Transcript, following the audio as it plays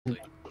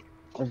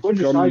What'd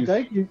you say,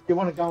 Deke? You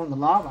want to go in the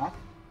lava?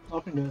 I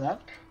can do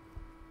that.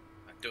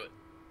 I'd do it.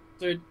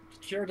 Dude,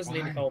 Shiro doesn't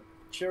need help.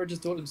 Shiro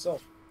just do it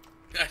himself.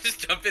 I just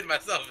jump in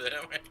myself.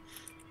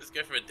 Just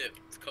go for a dip.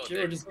 It's called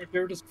Shiro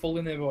just fall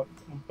in there on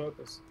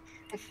purpose.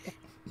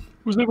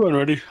 Was everyone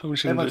ready? I'm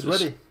just Everyone's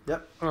ready.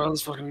 Yep. Alright,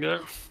 let's fucking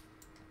go.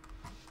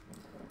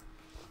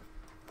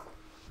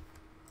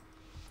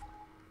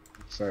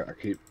 So I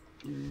keep.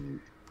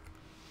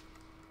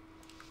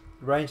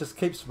 Range just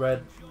keeps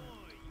red.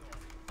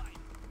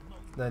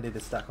 No need to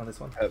stack on this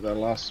one. At the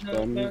last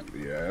spawn, No.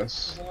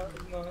 yes.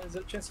 No, is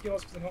it chance you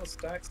guys can kind of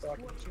stack so I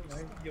can,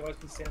 you guys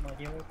can stand my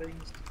healing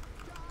things?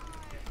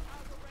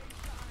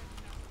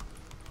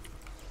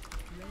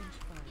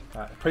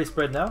 Alright,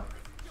 pre-spread now.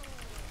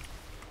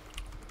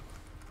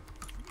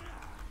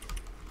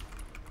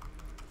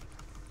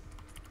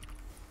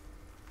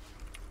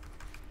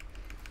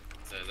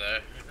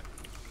 Zozo.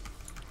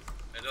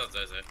 No, not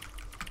Zozo.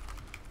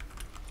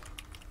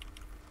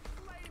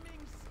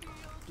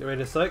 Get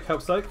ready to soak,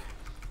 help soak.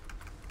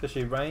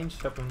 Especially range,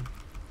 help them.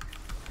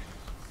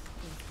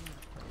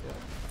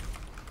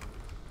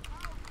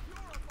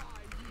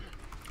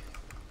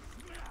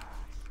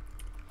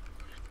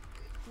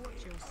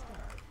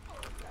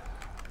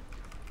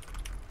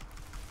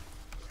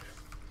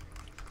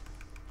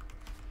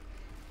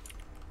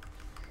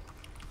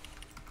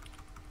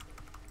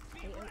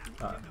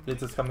 Alright,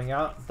 Blizzard's coming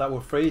out. That will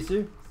freeze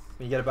you.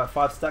 When you get about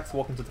 5 stacks,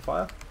 walk into the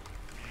fire.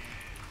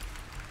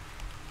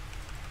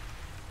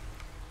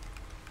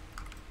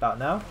 About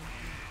now.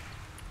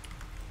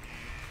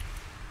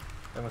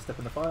 Everyone step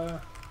in the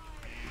fire.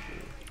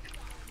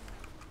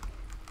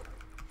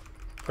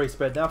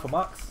 Pre-spread now for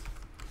marks.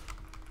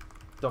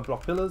 Don't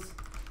block pillars.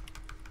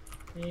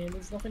 Man,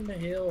 there's nothing to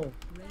heal. Do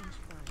you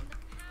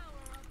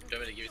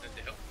want me to give you something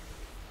to help?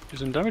 Do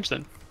some damage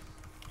then.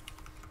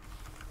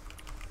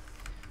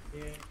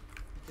 Yeah,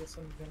 I guess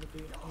I'm gonna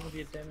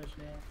be a damage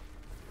now.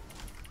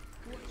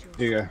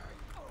 Here you go.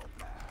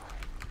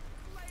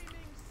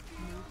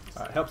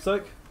 Alright, help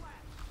soak.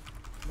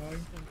 No.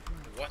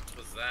 What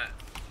was that?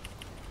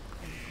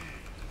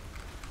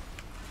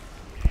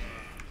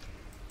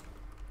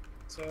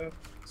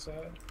 So,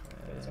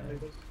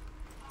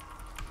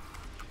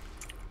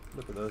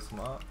 Look at those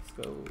marks,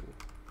 go.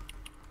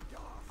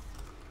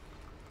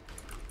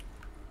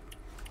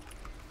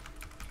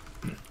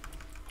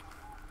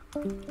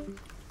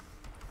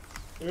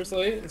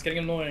 seriously, it's getting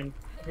annoying.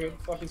 Who the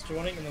fuck is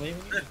joining and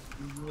leaving? It's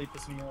really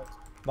pissing me off.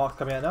 Marks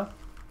coming out now.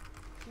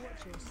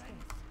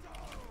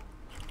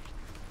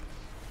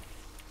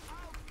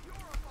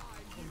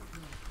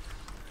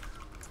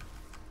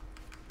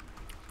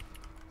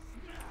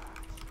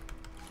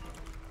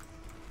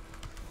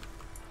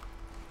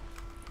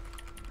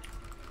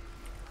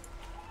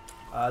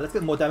 Let's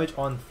get more damage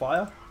on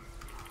fire.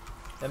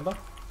 Ember.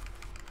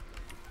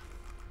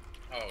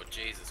 Oh,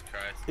 Jesus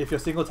Christ. If you're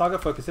single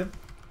target, focus him.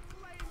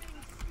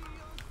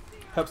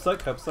 Help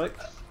soak, help soak.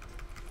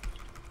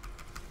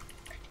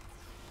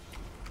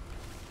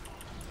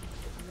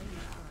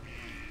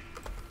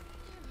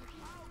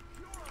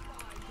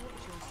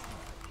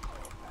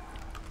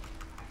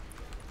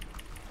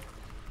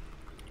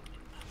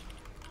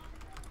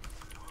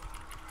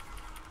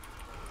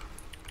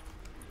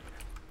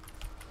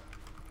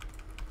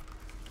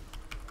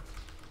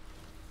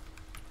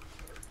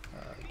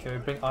 Can we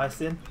bring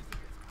ice in?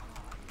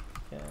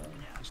 Yeah.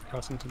 Just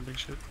casting some big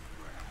shit.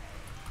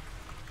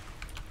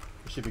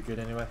 It should be good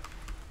anyway.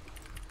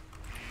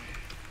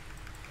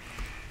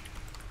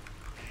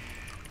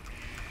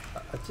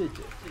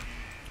 GG.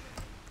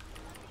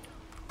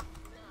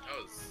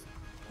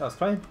 That was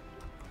clean.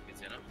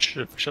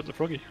 Should have shut the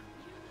froggy.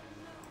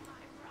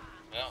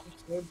 Well,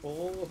 So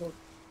bored.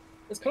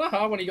 It's kind of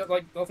hard when you got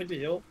like nothing to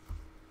heal.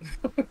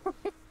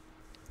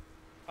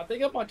 I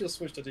think I might just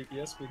switch to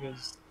DPS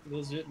because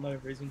there's legit no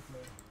reason for me.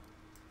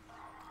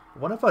 I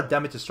wonder if our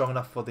damage is strong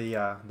enough for the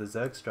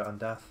Zerg strat on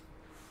death.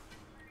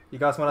 You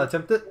guys want to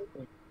attempt it?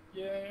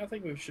 Yeah, I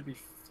think we should be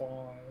fine.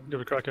 Give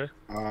it a crack, eh?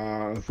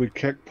 If we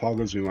kick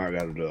poggers, we might be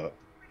able to do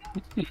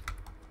it.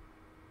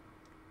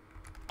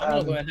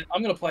 I'm gonna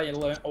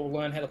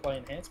learn how to play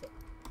enhancement.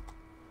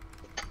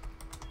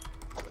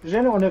 Has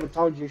anyone ever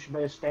told you should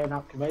be a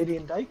stand-up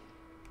comedian, Deke?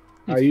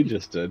 Oh, you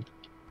just did.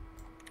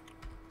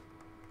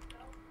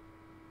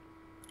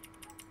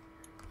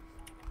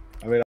 I mean,